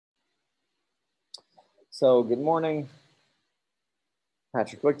So good morning,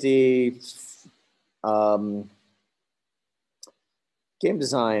 Patrick Lichty, game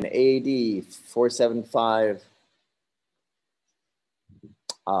design, AAD475,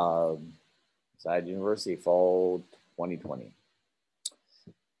 Side University, fall 2020.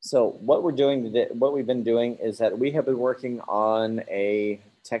 So what we're doing today, what we've been doing is that we have been working on a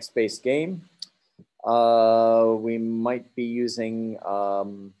text-based game. We might be using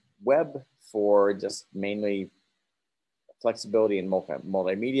web for just mainly flexibility in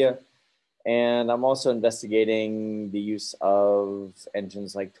multimedia. And I'm also investigating the use of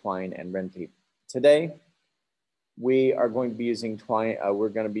engines like Twine and Renpeep. Today, we are going to be using Twine. We're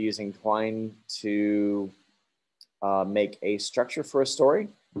going to be using Twine to make a structure for a story.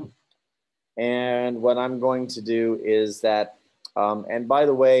 And what I'm going to do is that, and by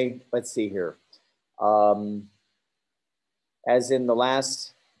the way, let's see here. As in the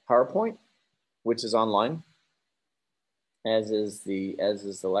last PowerPoint, which is online, as is the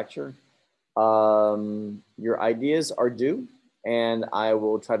lecture. Your ideas are due, and I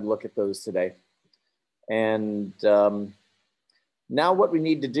will try to look at those today. And now what we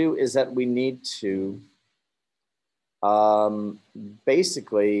need to do is that we need to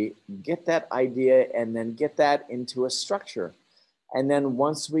basically get that idea and then get that into a structure. And then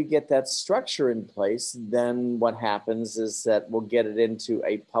once we get that structure in place, then what happens is that we'll get it into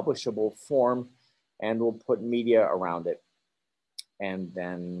a publishable form and we'll put media around it. And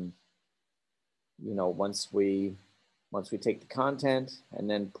then, you know, once we take the content and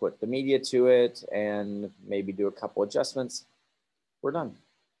then put the media to it and maybe do a couple adjustments, we're done.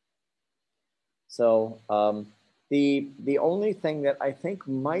 So the only thing that I think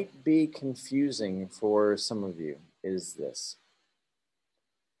might be confusing for some of you is this,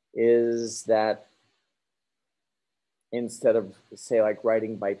 is that instead of, say, like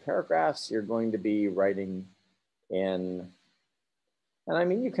writing by paragraphs, you're going to be writing in, and I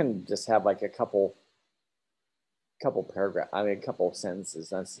mean, you can just have like a couple paragraphs, I mean, a couple of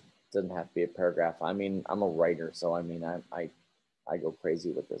sentences. That doesn't have to be a paragraph. I mean, I'm a writer, so I mean, I go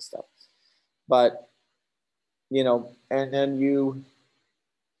crazy with this stuff. But, you know, and then you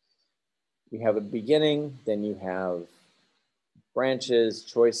have a beginning, then you have branches,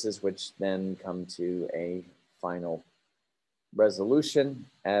 choices, which then come to a final resolution.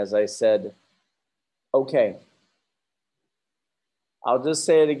 As I said, okay, I'll just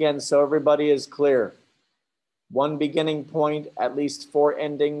say it again so everybody is clear. One beginning point, at least 4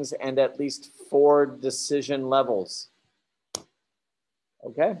 endings, and at least 4 decision levels.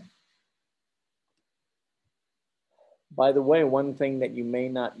 Okay? By the way, one thing that you may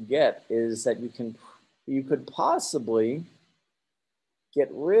not get is that you could possibly get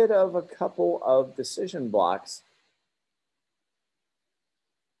rid of a couple of decision blocks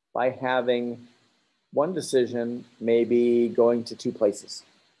by having one decision maybe going to 2 places.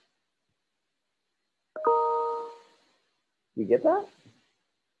 You get that?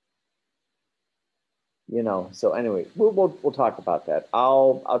 You know, so anyway, we'll talk about that.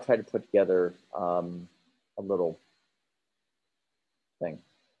 I'll try to put together a little thing.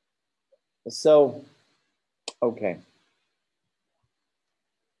 So, okay.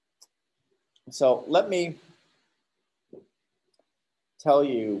 So let me tell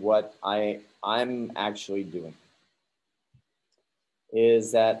you what I'm actually doing.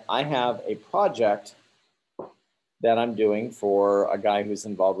 Is that I have a project that I'm doing for a guy who's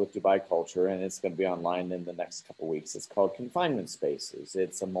involved with Dubai culture, and it's going to be online in the next couple of weeks. It's called Confinement Spaces.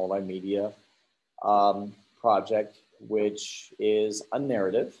 It's a multimedia project, which is a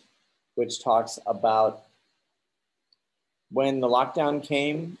narrative, which talks about when the lockdown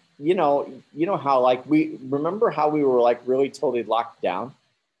came. You know how like we remember how we were like really totally locked down.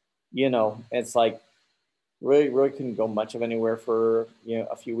 You know, it's like really couldn't go much of anywhere for, you know,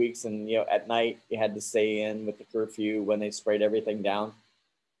 a few weeks, and, you know, at night you had to stay in with the curfew when they sprayed everything down.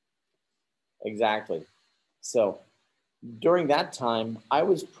 Exactly. So during that time, I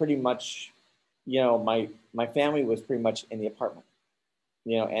was pretty much, you know, my family was pretty much in the apartment,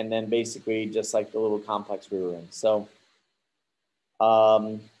 you know, and then basically just like the little complex we were in. So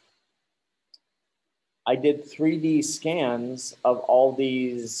I did 3D scans of all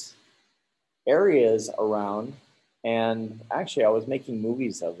these areas around, and actually I was making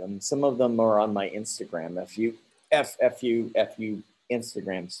movies of them. Some of them are on my Instagram. If you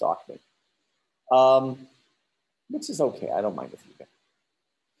Instagram stalk me, which is okay. I don't mind if you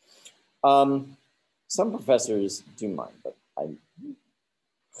can. Some professors do mind, but I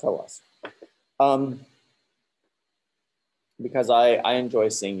tell us because I enjoy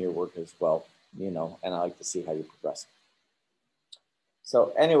seeing your work as well, you know, and I like to see how you progress.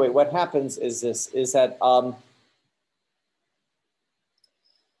 So anyway, what happens is this, is that,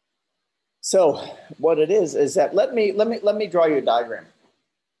 so what it is that, let me draw you a diagram.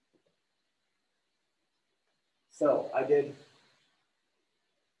 So I did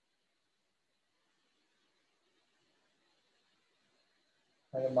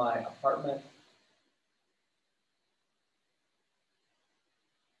kind of my apartment.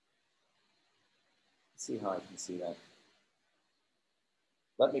 Let's see how I can see that.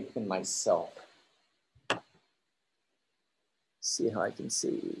 Let me pin myself. See how I can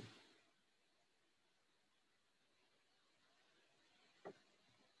see.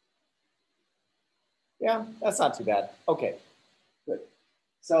 Yeah, that's not too bad. Okay, good.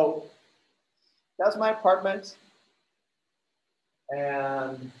 So that's my apartment.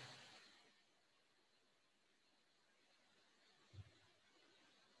 And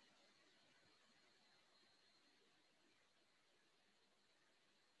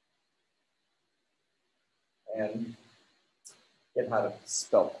get how to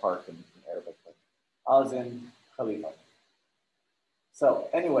spell park in Arabic. I was in Khalifa. So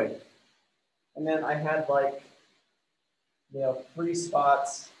anyway, and then I had like, 3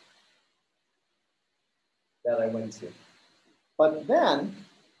 spots that I went to. But then,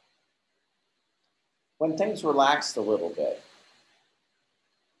 when things relaxed a little bit,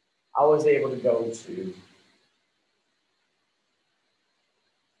 I was able to go to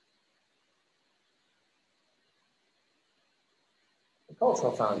the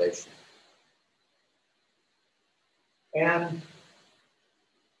Cultural Foundation. And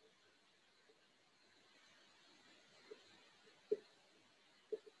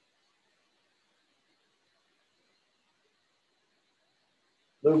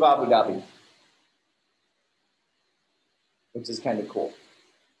Louvre Abu Dhabi, which is kind of cool.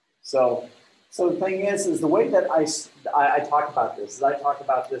 So the thing is the way that I talk about this is I talk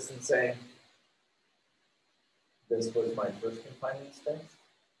about this and saying, this was my first confinement space,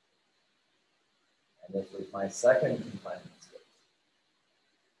 and this was my second confinement space.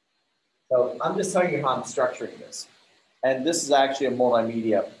 So I'm just telling you how I'm structuring this. And this is actually a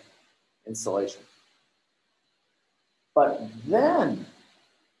multimedia installation. But then,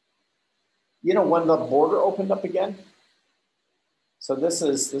 when the border opened up again, so this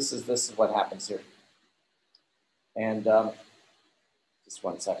is what happens here. And just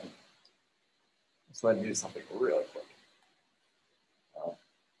one second. Let's go ahead and do something really quick. All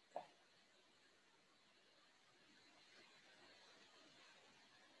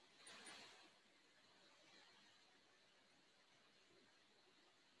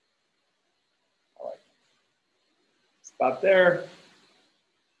right. It's about there.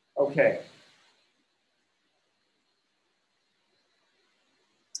 Okay.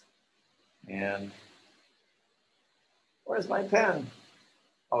 And where's my pen?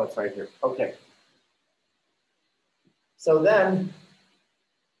 Oh, it's right here. Okay. So then,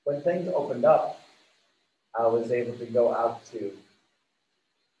 when things opened up, I was able to go out to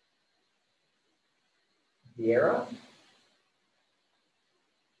Vieira,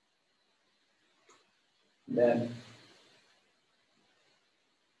 then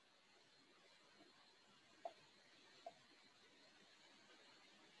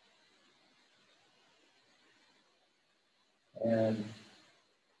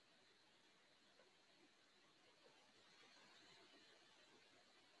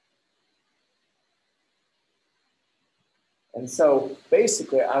and so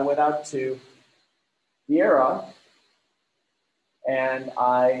basically I went out to Vieira and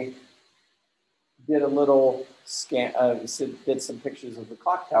I did a little scan, did some pictures of the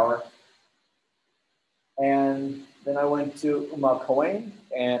clock tower. And then I went to Coin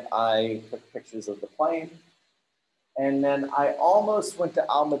and I took pictures of the plane. And then I almost went to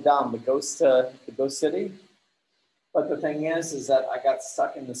Al Madam, the ghost city. But the thing is that I got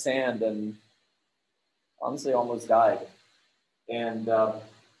stuck in the sand and honestly almost died. And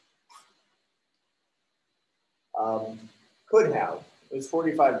could have. It was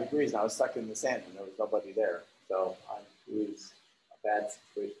 45 degrees and I was stuck in the sand and there was nobody there. So it was a bad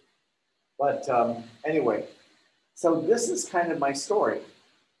situation. But anyway, so this is kind of my story.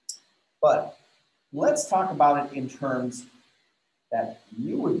 But let's talk about it in terms that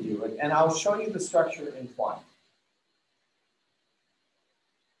you would do it. And I'll show you the structure in Twine.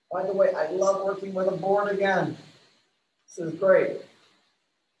 By the way, I love working with a board again. This is great.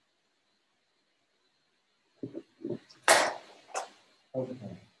 Okay.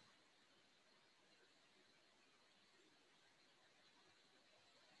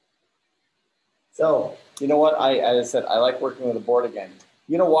 So, you know what? As I said, I like working with a board again.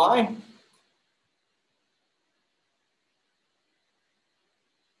 You know why?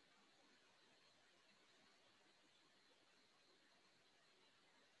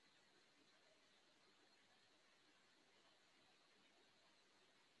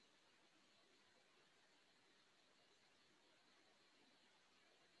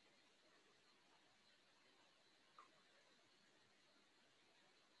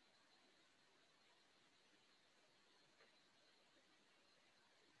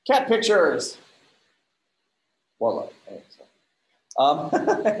 Cat pictures. Well,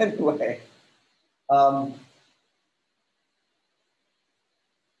 anyway.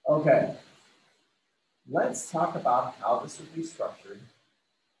 Okay. Let's talk about how this would be structured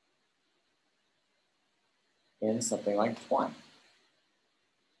in something like Twine.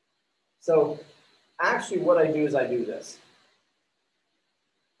 So actually what I do is I do this.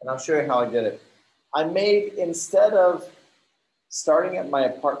 And I'll show you how I did it. I made, instead of starting at my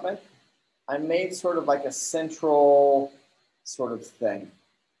apartment, I made sort of like a central sort of thing.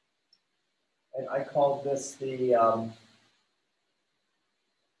 And I called this the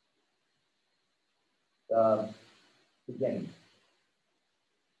beginning.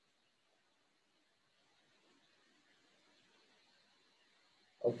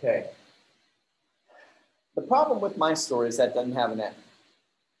 Okay. The problem with my story is that it doesn't have an end.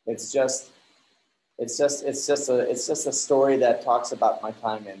 It's just a story that talks about my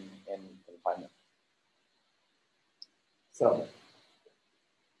time in confinement. So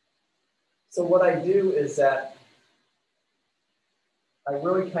what I do is that I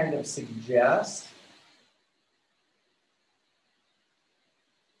really kind of suggest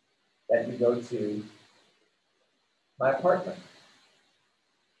that you go to my apartment,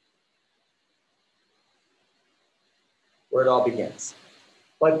 where it all begins.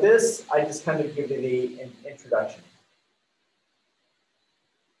 But this, I just kind of give you the introduction.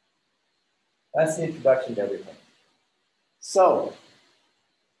 That's the introduction to everything. So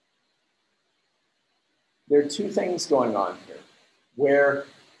there are two things going on here where,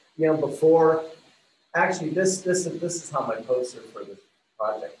 you know, before, actually this is how my poster for this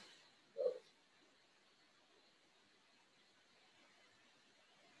project goes.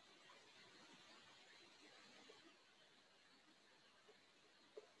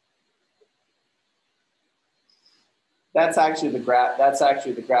 That's actually the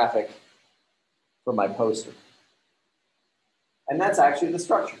graphic for my poster. And that's actually the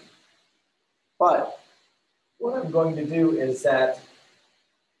structure. But what I'm going to do is that,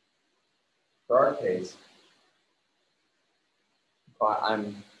 for our case,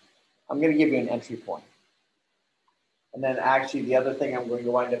 I'm going to give you an entry point. And then actually the other thing I'm going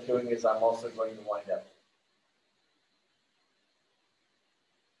to wind up doing is I'm also going to wind up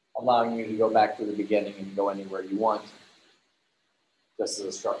allowing you to go back to the beginning and go anywhere you want. This is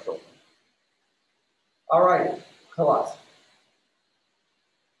a structural thing. All right, Kalas.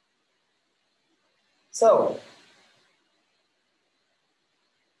 So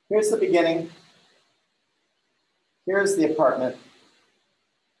here's the beginning. Here's the apartment.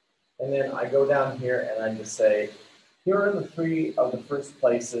 And then I go down here and I just say, here are the three of the first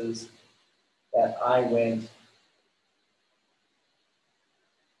places that I went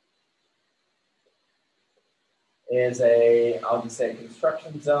I'll just say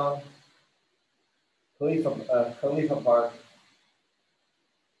construction zone, Khalifa Park,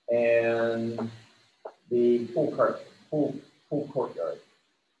 and the pool courtyard.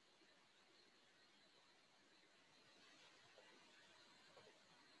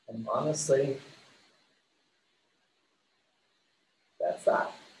 And honestly, that's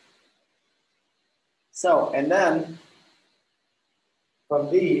that. So, and then from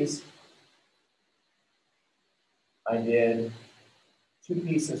these, I did two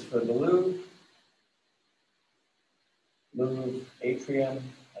pieces for the Louvre atrium,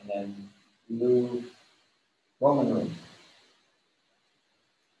 and then Louvre Roman room.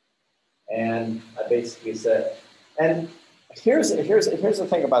 And I basically said, and here's the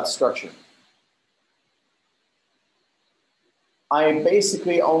thing about structure. I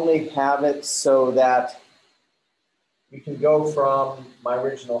basically only have it so that you can go from my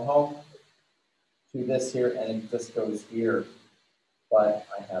original home to this here, and it just goes here, but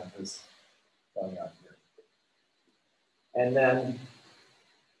I have this going out here. And then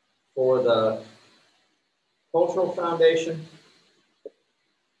for the cultural foundation,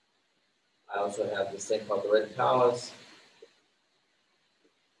 I also have this thing called the Red Palace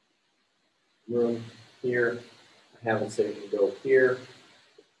room here. I have it so you can go here,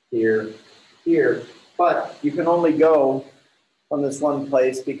 here, here, but you can only go from this one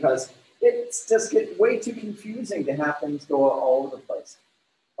place because it's just get way too confusing to have things go all over the place.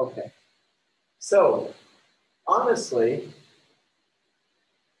 Okay, so honestly,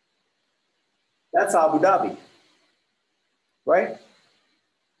 that's Abu Dhabi, right?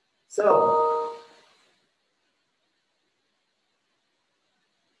 So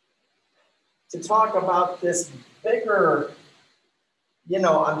to talk about this bigger, you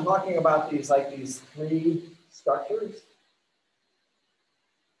know, I'm talking about these three structures.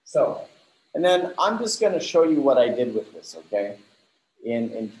 So, and then I'm just going to show you what I did with this, okay?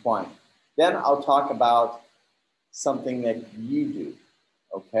 in Twine. Then I'll talk about something that you do,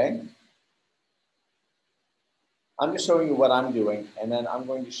 okay? I'm just showing you what I'm doing, and then I'm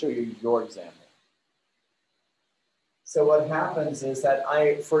going to show you your example. So what happens is that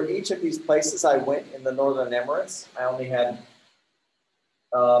for each of these places I went in the Northern Emirates, I only had,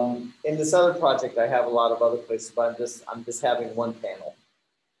 in this other project, I have a lot of other places, but I'm just having one panel.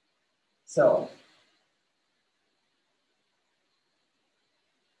 So,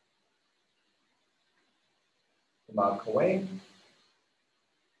 about Kuwait,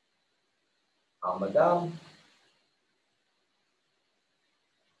 Al-Madam.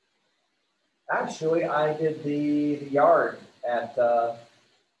 Actually, I did the yard at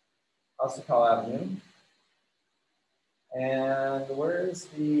Asakal Avenue. And where's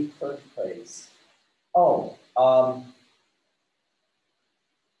the third place? Oh,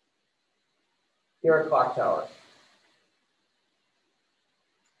 here at Clock Tower.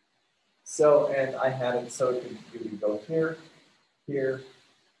 So, and I had it so it could go here, here,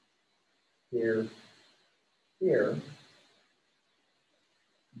 here, here.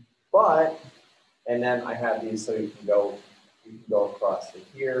 But, and then I have these so you can go across to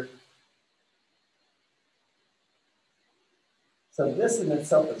here. So this in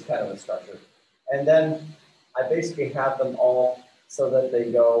itself is kind of a structure. And then I basically have them all so that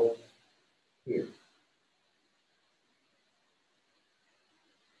they go here.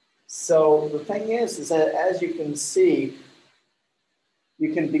 So the thing is that as you can see,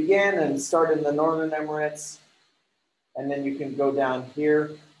 you can begin and start in the Northern Emirates, and then you can go down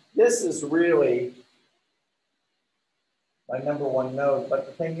here. This is really my #1 node, but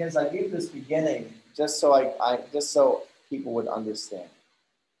the thing is I gave this beginning just so just so people would understand.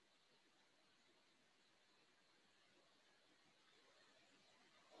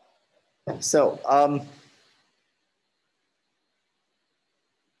 So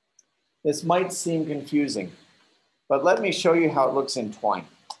this might seem confusing, but let me show you how it looks in Twine.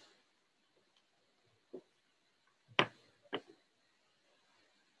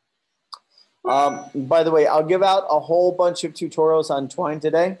 By the way, I'll give out a whole bunch of tutorials on Twine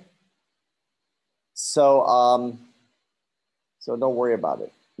today. So, so don't worry about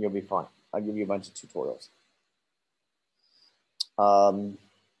it. You'll be fine. I'll give you a bunch of tutorials.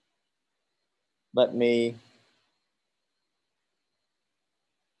 Let me.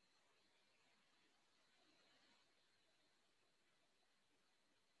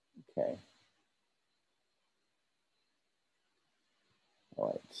 Okay. All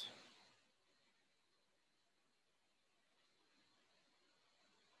right.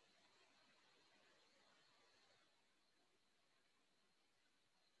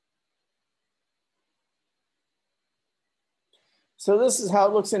 So this is how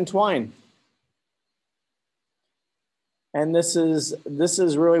it looks in Twine. And this is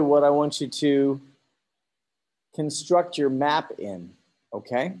really what I want you to construct your map in,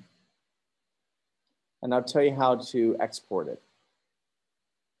 okay? And I'll tell you how to export it.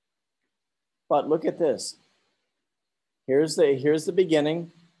 But look at this. Here's the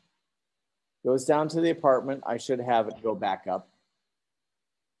beginning. Goes down to the apartment. I should have it go back up.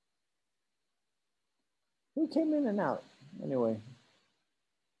 Who came in and out? Anyway.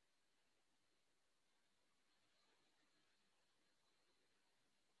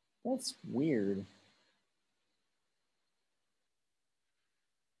 That's weird.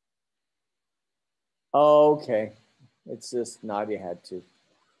 Okay. It's just Nadia had to.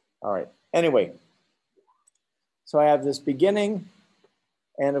 All right. Anyway. So I have this beginning.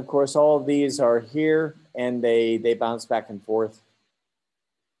 And of course, all of these are here and they bounce back and forth.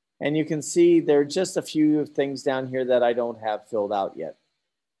 And you can see there are just a few things down here that I don't have filled out yet.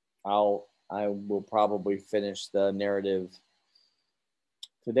 I will probably finish the narrative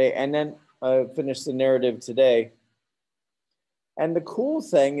today and then finish the narrative today. And the cool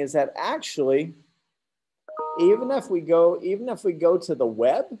thing is that actually, even if we go to the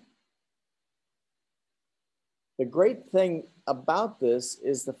web, the great thing about this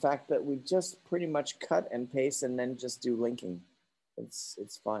is the fact that we just pretty much cut and paste and then just do linking.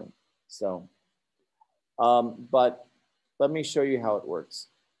 It's fine. So, but let me show you how it works.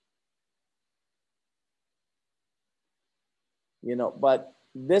 You know, but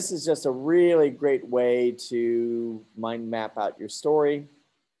this is just a really great way to mind map out your story.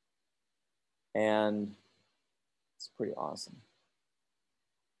 And it's pretty awesome.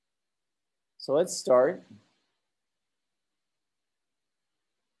 So let's start.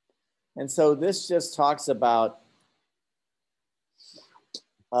 And so this just talks about,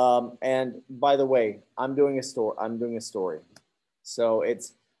 and by the way, I'm doing a story. So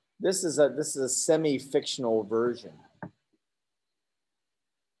this is a semi-fictional version.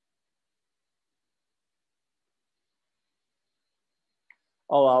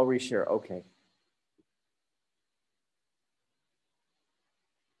 Oh, I'll reshare. Okay.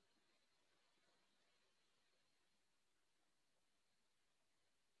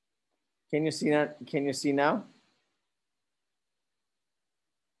 Can you see that? Can you see now?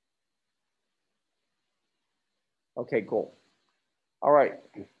 Okay, cool. All right.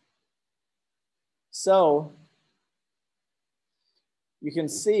 So you can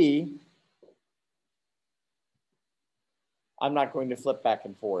see, I'm not going to flip back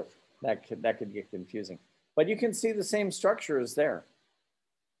and forth. That could get confusing. But you can see the same structure is there.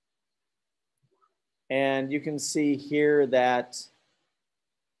 And you can see here that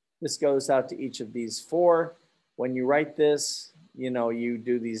this goes out to each of these four. When you write this, you know, you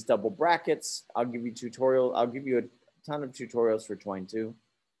do these double brackets. I'll give you a ton of tutorials for Twine 2.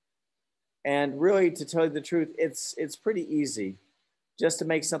 And really, to tell you the truth, it's pretty easy. Just to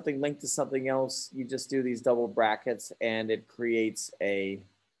make something link to something else, you just do these double brackets and it creates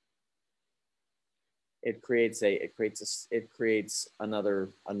another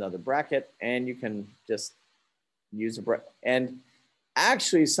bracket, and you can just use a bracket. And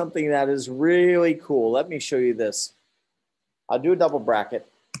actually something that is really cool, let me show you this. I'll do a double bracket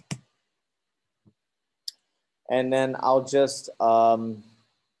and then I'll just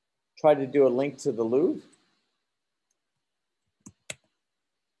try to do a link to the Louvre.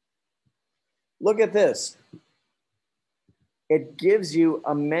 Look at this. It gives you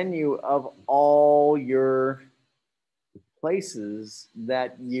a menu of all your places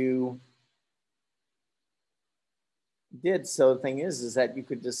that you did. So the thing is that you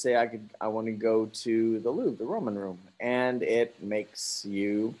could just say, I want to go to the Louvre, the Roman room, and it makes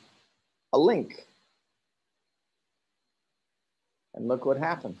you a link. And look what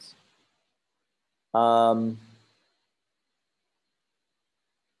happens. Where'd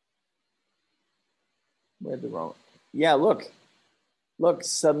the Roman? Yeah, look,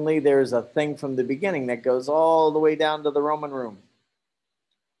 suddenly there's a thing from the beginning that goes all the way down to the Roman room.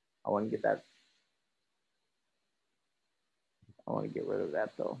 I want to get that. I want to get rid of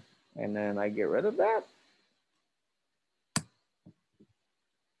that though. And then I get rid of that.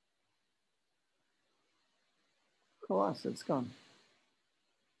 Cool, it's gone.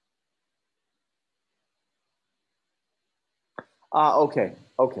 Okay.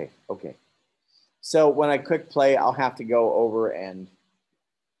 So when I click play, I'll have to go over and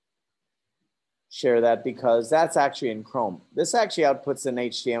share that because that's actually in Chrome. This actually outputs in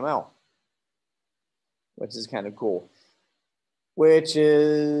HTML, which is kind of cool, which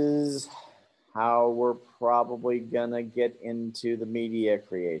is how we're probably gonna get into the media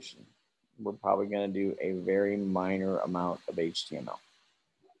creation. We're probably gonna do a very minor amount of HTML.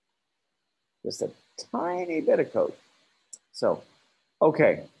 Just a tiny bit of code. So,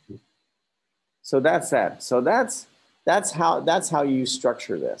 okay. So that's that. So that's how you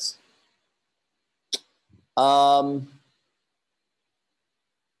structure this.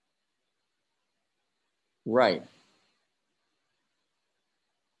 Right.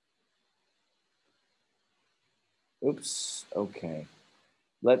 Oops. Okay.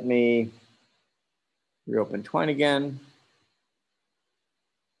 Let me reopen Twine again.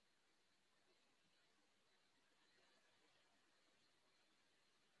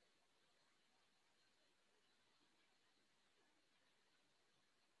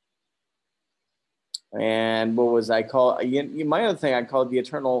 And what was I called? My other thing I called the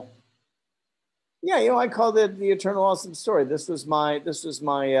eternal. Yeah, you know, I called it the eternal awesome story. This was my this was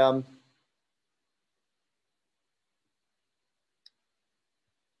my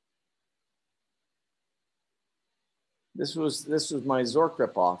Zork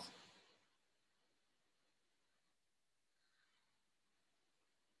ripoff.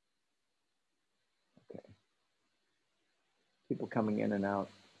 Okay. People coming in and out.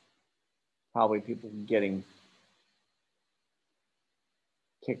 Probably people getting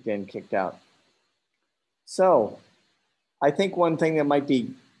kicked in, kicked out. So I think one thing that might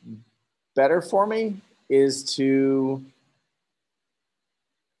be better for me is to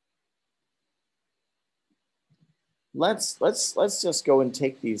let's just go and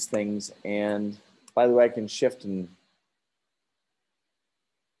take these things. And by the way, I can shift and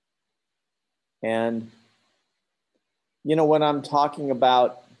you know, when I'm talking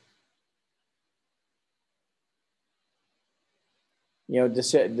about, you know,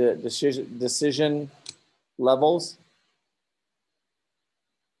 decision levels,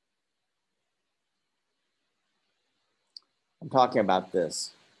 I'm talking about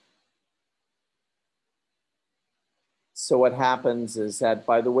this. So what happens is that,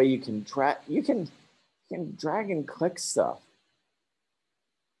 by the way, you can drag and click stuff.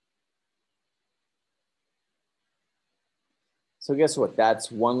 So guess what?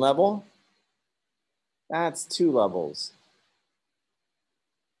 That's one level. That's two levels.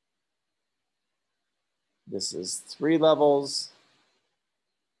 This is three levels.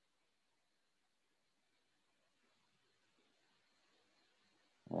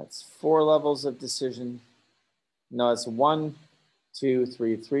 That's four levels of decision. No, it's 1, 2,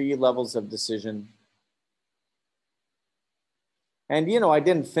 3, 3 levels of decision. And you know, I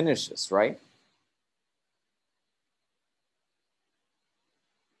didn't finish this, right?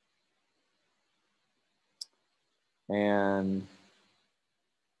 And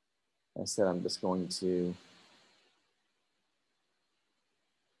I said, I'm just going to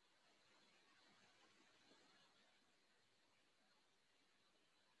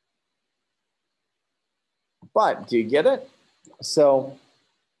but do you get it? So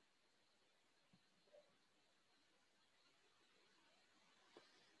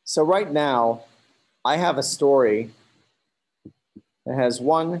right now, I have a story that has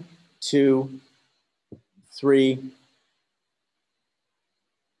 1, 2, 3.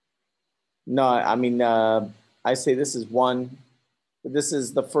 No, I mean, I say this is 1. This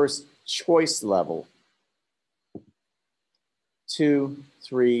is the first choice level. 2,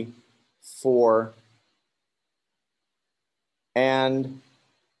 3, 4. And,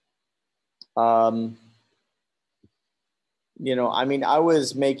 you know, I mean, I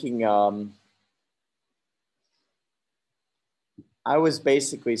was making, I was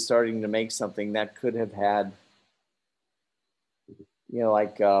basically starting to make something that could have had, you know,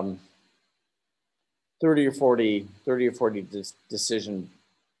 like 30 or 40 decision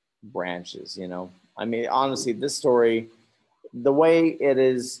branches, you know. I mean, honestly, this story, the way it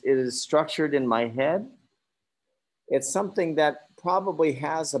is structured in my head, it's something that probably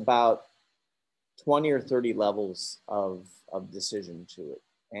has about 20 or 30 levels of decision to it,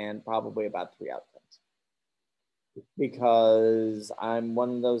 and probably about 3 outcomes. Because I'm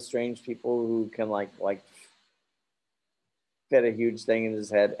one of those strange people who can like fit a huge thing in his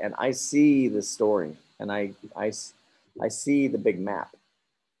head, and I see the story, and I see the big map.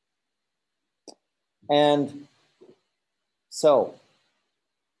 And so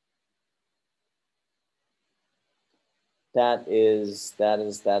that is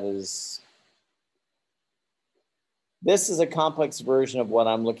this is a complex version of what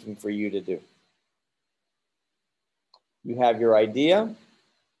I'm looking for you to do. You have your idea,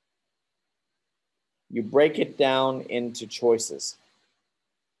 you break it down into choices,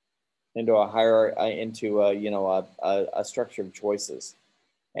 into a hierarchy, into a, you know, a structure of choices.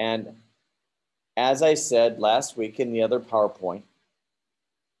 And as I said last week in the other PowerPoint,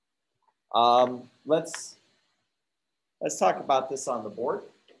 let's talk about this on the board.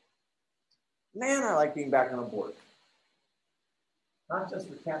 Man, I like being back on a board. Not just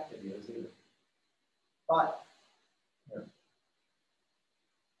for cat videos either. But here.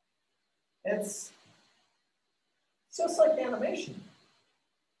 It's just like animation.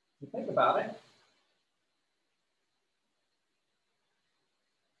 If you think about it.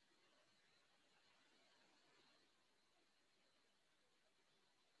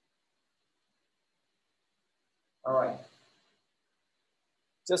 All right.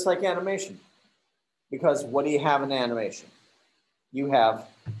 Just like animation. Because what do you have in animation? You have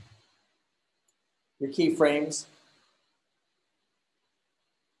your keyframes.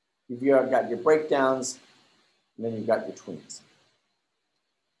 You've got your breakdowns, and then you've got your tweens.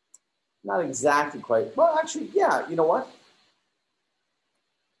 Not exactly quite. Well, actually, yeah, you know what?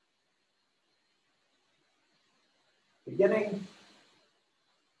 Beginning,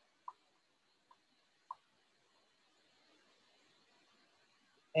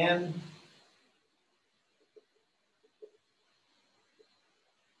 end,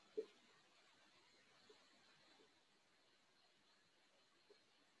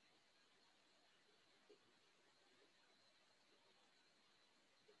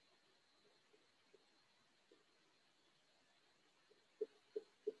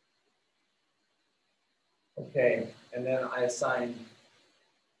 okay, and then I assign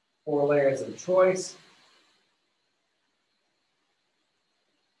 4 layers of choice.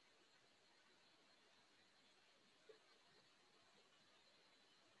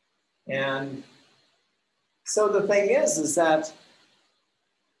 And so the thing is that,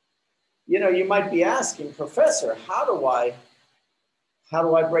 you know, you might be asking, Professor, how do I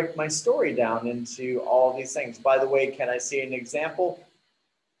break my story down into all these things? By the way, can I see an example?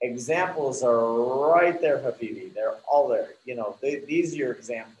 Examples are right there, Habibi. They're all there. You know, these are your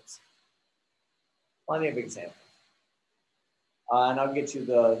examples. Plenty of examples. And I'll get you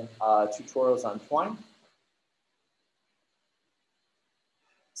the tutorials on Twine.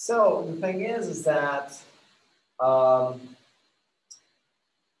 So the thing is that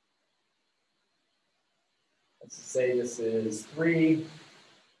let's say this is 3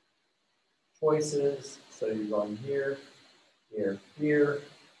 choices. So you're going here, here, here.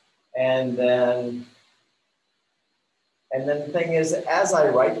 And then the thing is, as I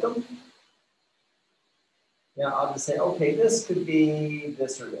write them, you know, I'll just say, okay, this could be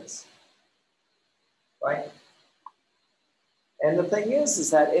this or this, right? And the thing is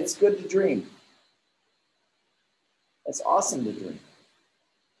that it's good to dream. It's awesome to dream.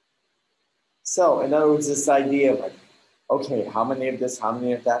 So in other words, this idea of like, okay, how many of this, how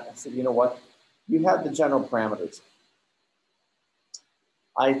many of that? I said, you know what? You have the general parameters.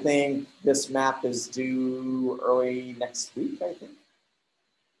 I think this map is due early next week, I think.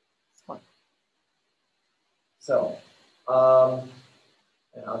 It's fine. So,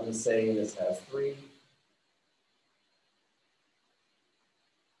 and I'll just say this has 3.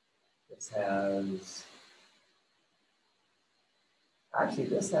 This has, actually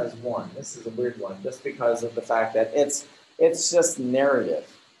this has 1. This is a weird one just because of the fact that it's just narrative.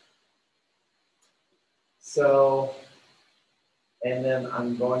 So, and then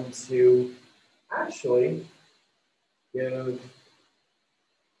I'm going to actually give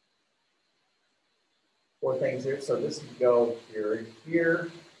 4 things here. So this could go here,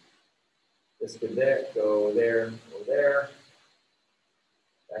 here. This could there, go there, go there.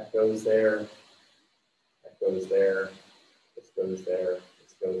 That goes there. That goes there. This goes there.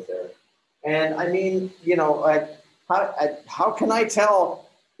 This goes there. And I mean, you know, like how can I tell?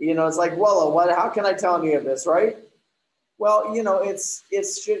 You know, it's like, well, what? How can I tell any of this, right? Well, you know, you're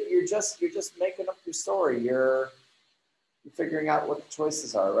just making up your story. You're figuring out what the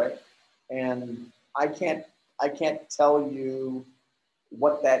choices are, right? And I can't tell you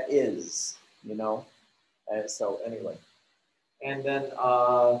what that is, you know. And so anyway, and then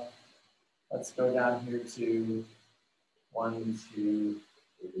let's go down here to 1, 2,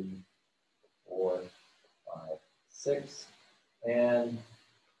 3, 4, 5, 6, and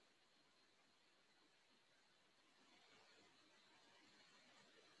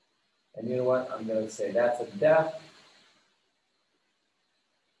you know what? I'm going to say that's a death.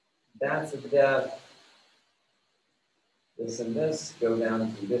 That's a death. This and this go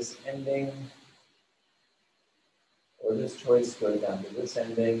down to this ending. Or this choice goes down to this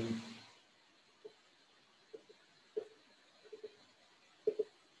ending.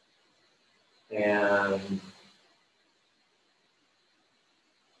 And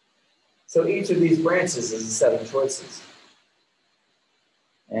so each of these branches is a set of choices.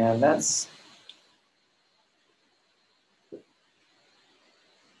 And that's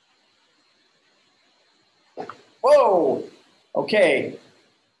whoa, okay.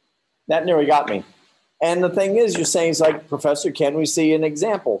 That nearly got me. And the thing is, you're saying, it's like, Professor, can we see an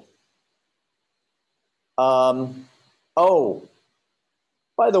example? Oh,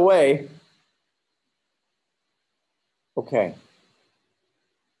 by the way, okay.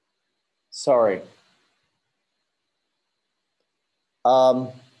 Sorry.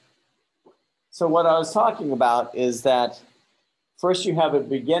 So what I was talking about is that first you have a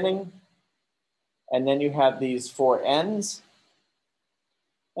beginning, and then you have these 4 ends,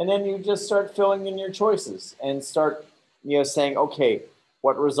 and then you just start filling in your choices and start, you know, saying, okay,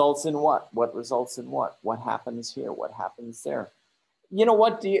 what results in what? What results in what? What happens here? What happens there? You know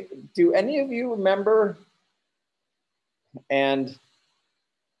what? Do any of you remember? And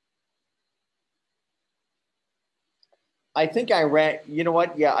I think I ran, you know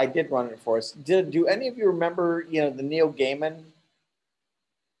what? Yeah, I did run it for us. Do any of you remember, you know, the Neil Gaiman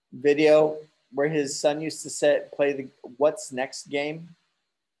video where his son used to play the What's Next game?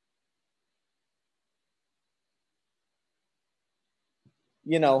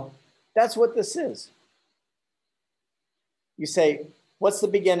 You know, that's what this is. You say, what's the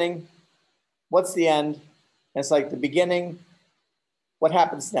beginning? What's the end? And it's like the beginning, what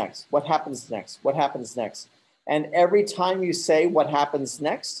happens next? What happens next? What happens next? And every time you say what happens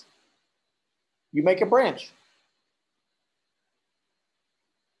next, you make a branch.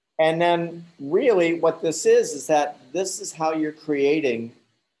 And then really what this is that this is how you're creating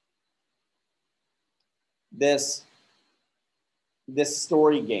this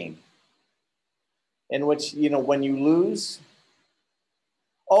story game in which, you know, when you lose,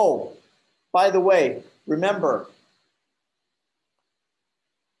 oh, by the way, remember,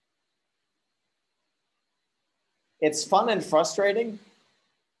 it's fun and frustrating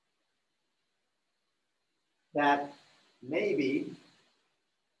that maybe,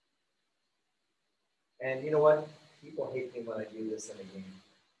 and you know what? People hate me when I do this in a game.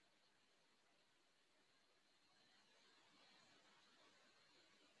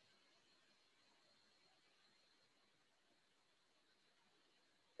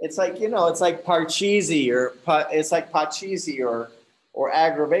 It's like, you know, it's like parcheesi it's like pachisi or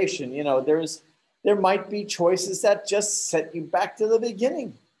aggravation. You know, there might be choices that just set you back to the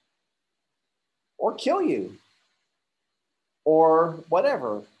beginning or kill you or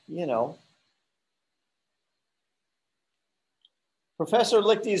whatever, you know. Professor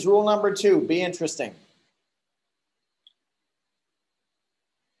Lichty's rule number 2, be interesting.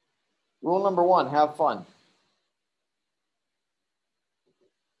 Rule number 1, have fun.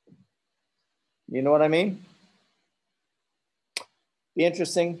 You know what I mean? Be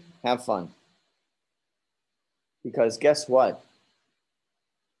interesting, have fun. Because guess what?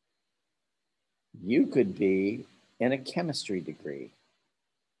 You could be in a chemistry degree.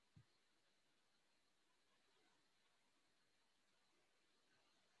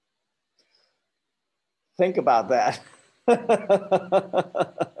 Think about that.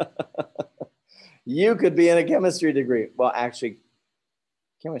 You could be in a chemistry degree. Well, actually,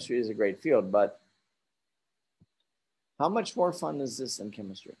 chemistry is a great field, but how much more fun is this than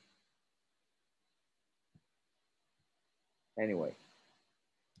chemistry? Anyway,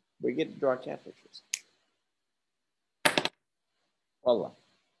 we get to draw cat pictures. Voila.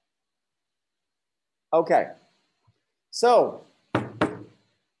 Okay, so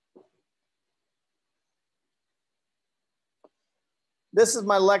this is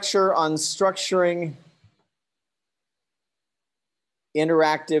my lecture on structuring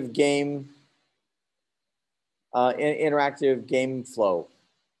interactive game flow,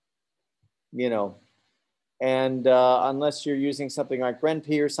 you know, and unless you're using something like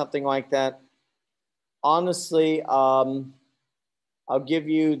RenP or something like that, honestly, I'll give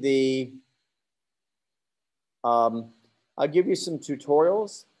you some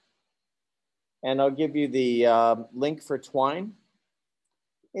tutorials, and I'll give you the link for Twine.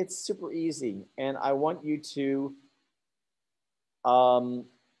 It's super easy, and I want you to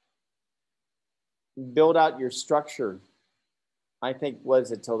build out your structure. I think,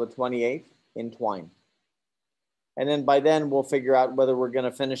 was it till the 28th in Twine? And then by then we'll figure out whether we're going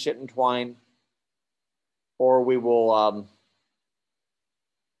to finish it in Twine or we will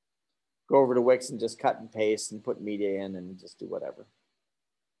go over to Wix and just cut and paste and put media in and just do whatever.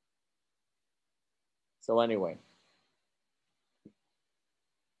 So anyway,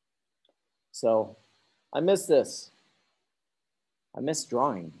 so I miss this. I miss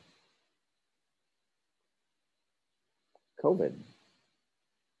drawing. COVID.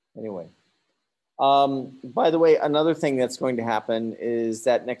 Anyway, by the way, another thing that's going to happen is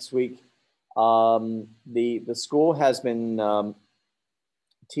that next week, the school has been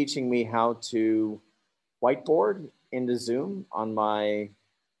teaching me how to whiteboard into Zoom on my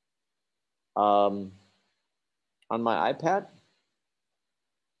iPad.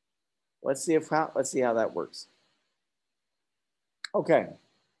 Let's see how that works. Okay.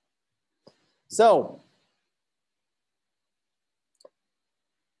 So,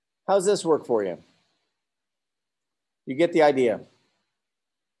 how's this work for you? You get the idea.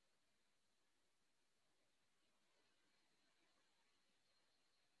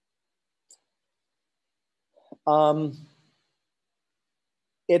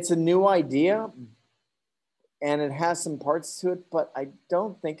 It's a new idea and it has some parts to it, but I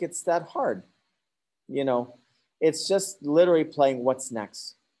don't think it's that hard. You know, it's just literally playing what's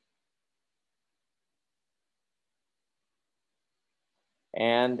next.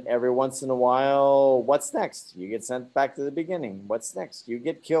 And every once in a while, what's next? You get sent back to the beginning. What's next? You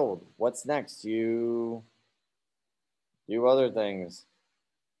get killed. What's next? You do other things.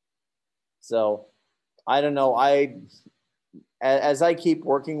 So I don't know. As I keep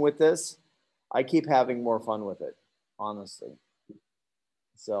working with this, I keep having more fun with it, honestly.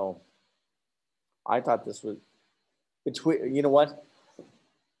 So I thought this was you know what?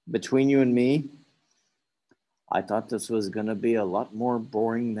 Between you and me, I thought this was going to be a lot more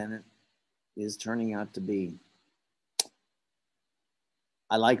boring than it is turning out to be.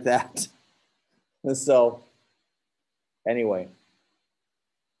 I like that. So anyway,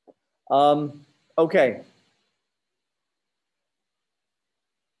 okay.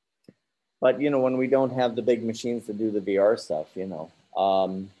 But, you know, when we don't have the big machines to do the VR stuff, you know,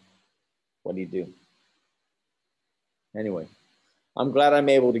 what do you do? Anyway, I'm glad I'm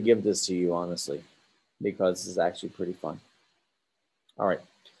able to give this to you, honestly, because this is actually pretty fun. All right.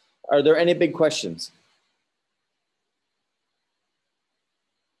 Are there any big questions?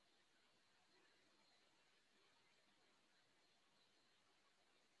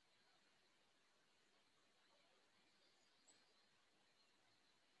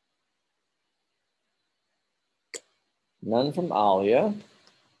 None from Alia.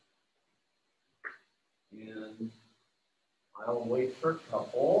 And I'll wait for a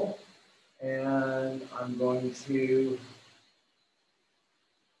couple, and I'm going to,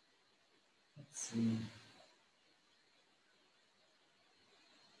 let's see.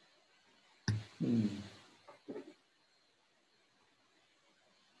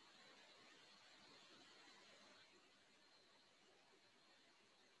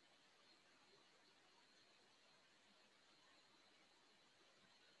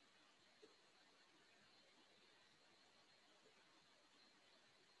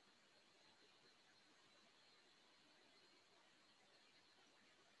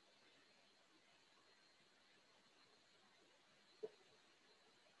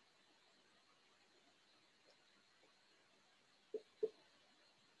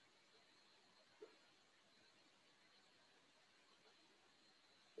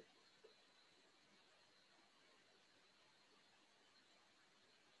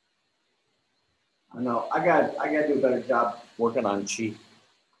 I know I got to do a better job working on chi.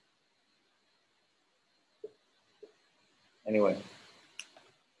 Anyway.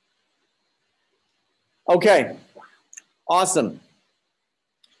 Okay. Awesome.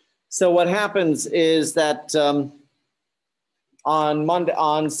 So what happens is that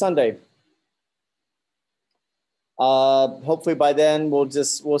on Sunday, hopefully by then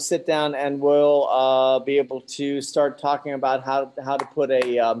we'll sit down and we'll be able to start talking about how to put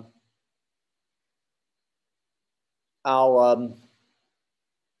a I'll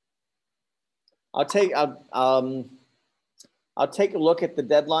take a look at the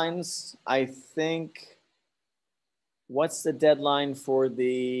deadlines. I think, what's the deadline for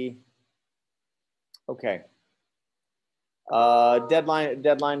the, okay.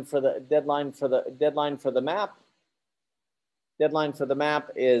 Deadline for the map. Deadline for the map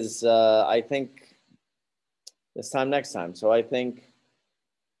is I think this time next time. So I think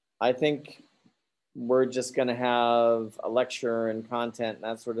we're just going to have a lecture and content and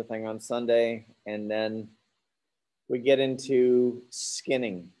that sort of thing on Sunday, and then we get into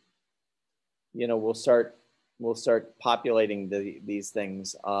skinning. You know, we'll start populating these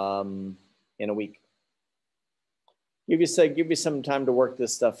things in a week. Give you some time to work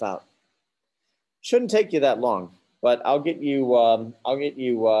this stuff out. Shouldn't take you that long, but I'll get you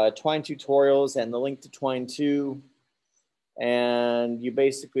Twine tutorials and the link to Twine 2. And you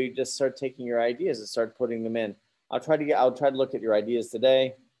basically just start taking your ideas and start putting them in. I'll try to look at your ideas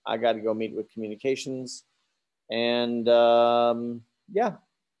today. I got to go meet with communications, and yeah.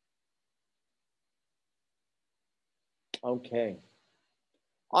 Okay.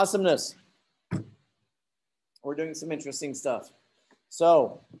 Awesomeness. We're doing some interesting stuff.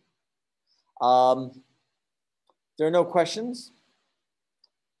 So, if there are no questions,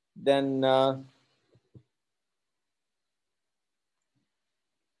 then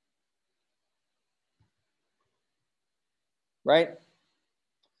right?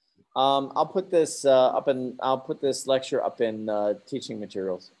 I'll put this I'll put this lecture up in teaching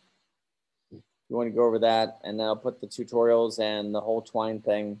materials. You want to go over that, and then I'll put the tutorials and the whole Twine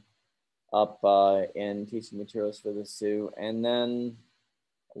thing up in teaching materials for this too, and then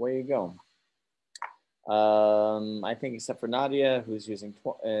away you go. I think except for Nadia, who's using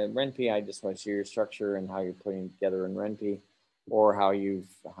RenPy, I just want to see your structure and how you're putting it together in RenPy, or how you're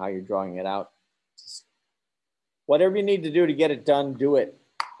drawing it out. Just whatever you need to do to get it done, do it.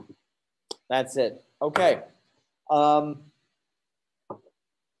 That's it. Okay.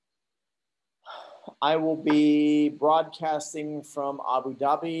 I will be broadcasting from Abu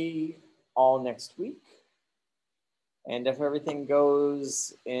Dhabi all next week. And if everything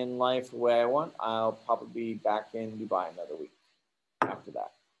goes in life the way I want, I'll probably be back in Dubai another week after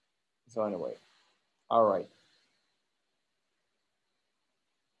that. So anyway, all right.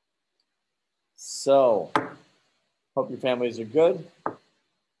 So hope your families are good.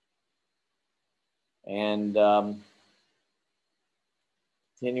 And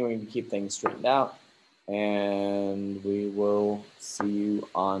continuing to keep things straightened out. And we will see you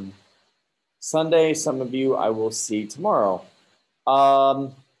on Sunday. Some of you I will see tomorrow.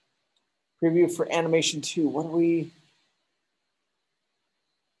 Preview for animation 2. What are we?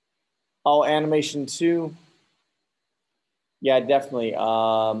 Oh, animation 2. Yeah, definitely.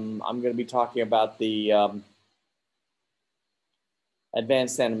 I'm going to be talking about the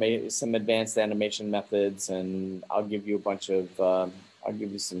advanced animation methods, and I'll give you a bunch of I'll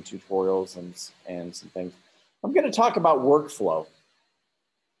give you some tutorials and some things. I'm going to talk about workflow.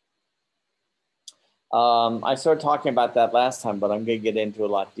 I started talking about that last time, but I'm going to get into a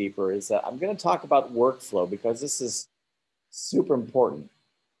lot deeper. Is that I'm going to talk about workflow because this is super important.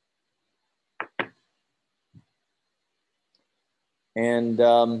 And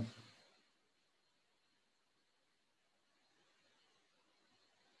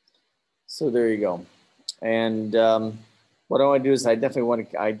So there you go. And what I want to do is I definitely want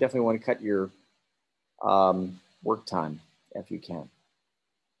to cut your work time if you can.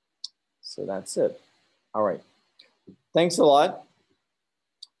 So that's it. All right. Thanks a lot.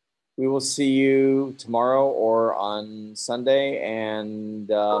 We will see you tomorrow or on Sunday, and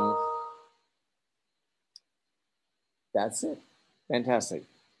that's it. Fantastic.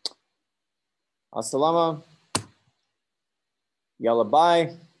 Assalamu. Yalla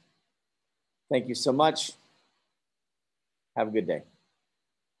bye. Thank you so much. Have a good day.